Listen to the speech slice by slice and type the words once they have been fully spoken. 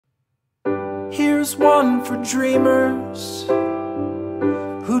Here's one for dreamers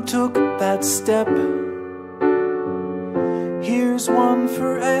who took that step. Here's one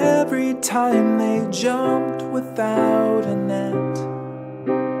for every time they jumped without a net.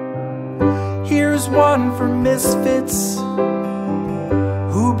 Here's one for misfits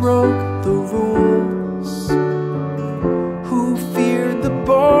who broke the rules, who feared the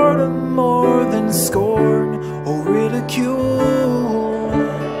boredom more than scorn or ridicule.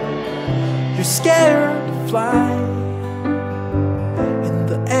 You're scared to fly in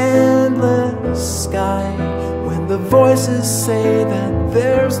the endless sky when the voices say that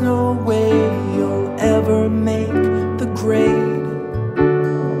there's no way you'll ever make the grade.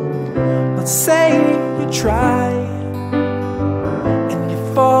 Let's say you try and you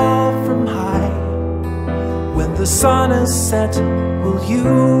fall from high. When the sun is set, will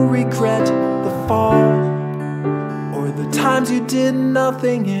you regret the fall or the times you did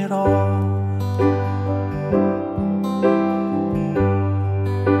nothing at all?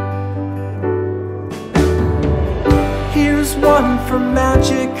 Here's one for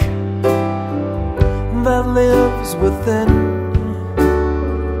magic that lives within,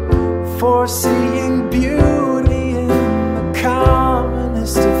 for seeing beauty in the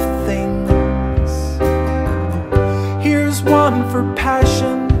commonest of things. Here's one for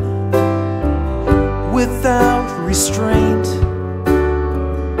passion without restraint,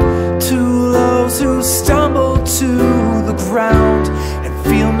 to those who stumble to the ground and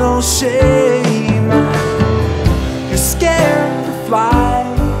feel no shame. You're scared to fly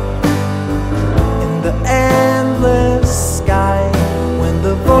in the endless sky when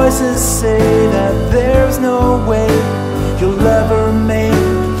the voices say that there's no way you'll ever make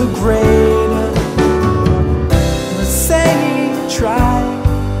the grade. Let's say you try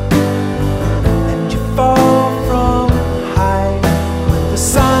and you fall from high. When the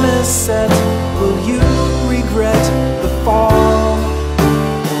sun is set, will you regret the fall?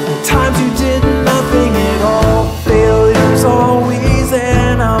 The times you did nothing at all. Failure's always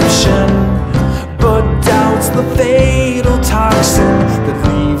an option, but doubt's the fatal toxin that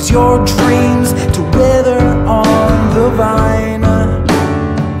leaves your dreams to wither on the vine.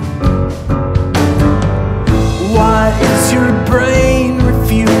 Why is your brain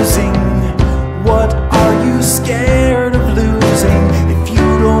refusing? What are you scared of losing? If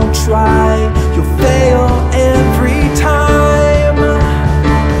you don't try, you'll fail every time.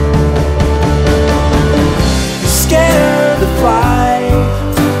 You're scared to fly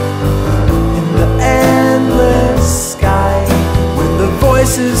in the endless sky when the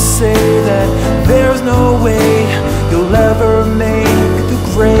voices say that there's no way you'll ever make the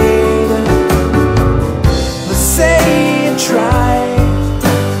grade. Let's say you try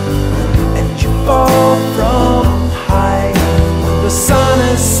and you fall from high. When the sun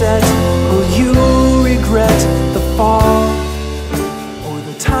is set, will you regret the fall or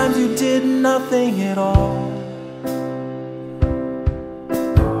the times you did nothing at all?